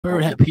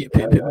Bird hat.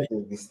 I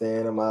just be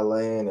staying in my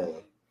lane and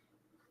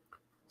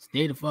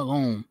Stay the fuck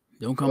home.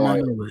 Don't come right.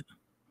 out of it.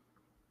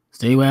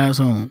 Stay your ass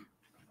home.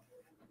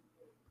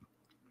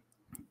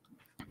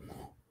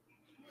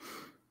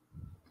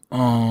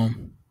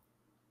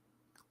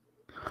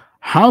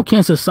 How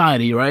can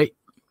society, right,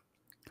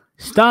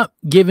 stop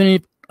giving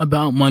it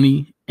about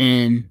money,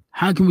 and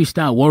how can we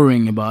stop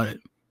worrying about it?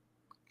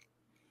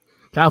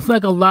 I feel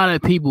like a lot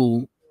of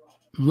people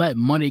let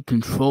money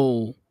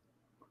control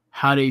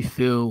how they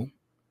feel,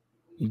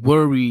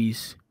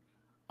 worries,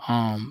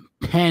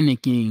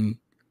 panicking,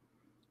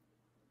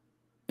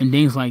 and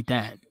things like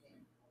that.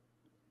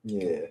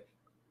 Yeah,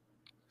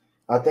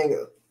 I think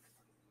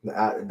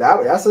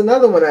that's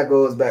another one that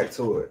goes back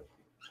to it.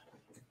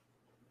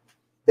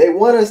 They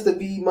want us to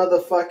be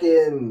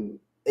motherfucking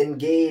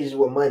engaged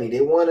with money.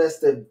 They want us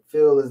to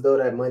feel as though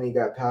that money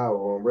got power,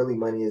 when really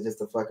money is just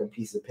a fucking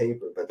piece of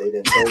paper. But they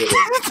didn't tell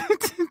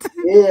it.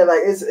 Yeah,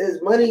 like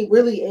it's money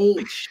really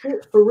ain't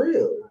shit for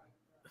real.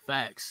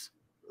 Facts.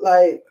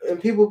 Like, and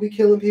people be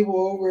killing people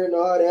over and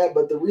all that,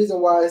 but the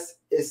reason why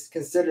it's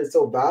considered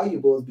so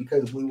valuable is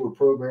because we were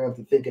programmed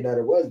to thinking that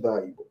it was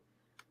valuable.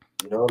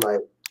 You know,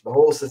 like the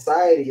whole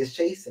society is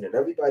chasing it.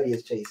 Everybody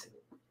is chasing it.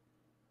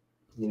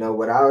 You know,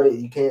 without it,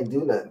 you can't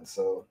do nothing.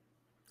 So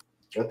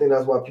I think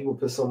that's why people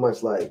put so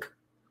much like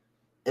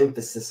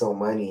emphasis on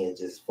money and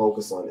just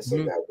focus on it so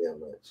goddamn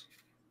much.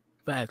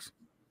 Facts.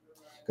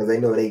 Because they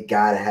know they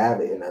gotta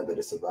have it in order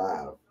to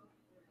survive.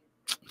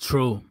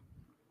 True.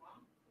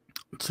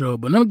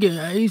 But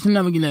you should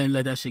never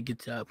let that shit get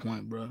to that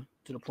point, bro.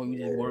 To the point you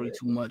just worry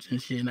too much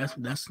and shit.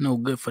 That's no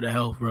good for the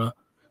health, bro.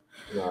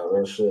 Nah,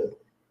 real shit.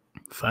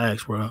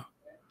 Facts, bro.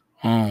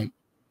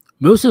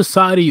 Will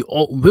society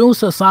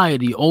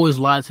always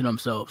lie to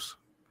themselves?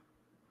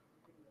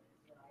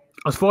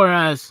 As far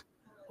as,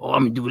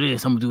 I'm gonna do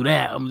this, I'm gonna do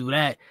that, I'm gonna do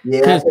that.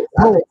 Yeah,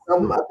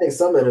 I think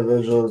some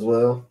individuals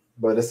will,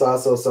 but it's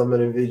also some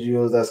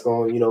individuals that's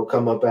going,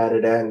 come up out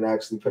of that and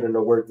actually put in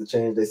the work to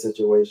change their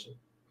situation.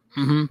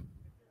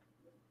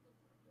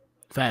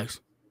 Facts.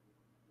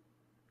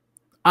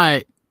 All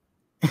right.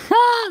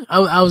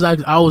 I was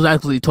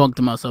actually talking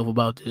to myself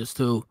about this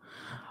too.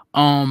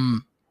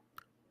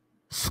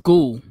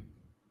 School,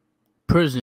 prison.